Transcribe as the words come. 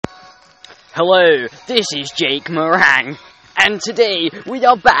Hello, this is Jake Moran, and today we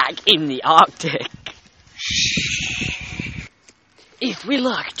are back in the Arctic. If we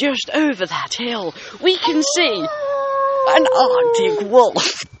look just over that hill, we can see an Arctic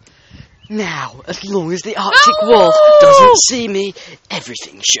wolf. Now, as long as the Arctic wolf doesn't see me,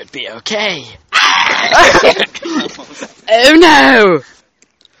 everything should be okay. Oh no!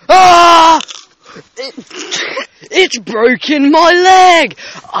 Ah! It's broken my leg!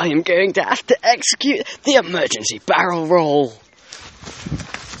 I am going to have to execute the emergency barrel roll.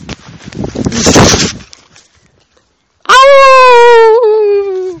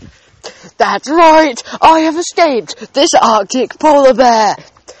 Oh! That's right! I have escaped this Arctic polar bear!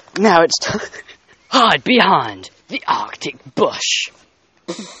 Now it's time. Hide behind the Arctic bush.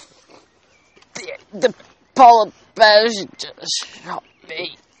 The polar bear just shot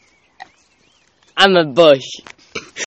me. I'm a bush.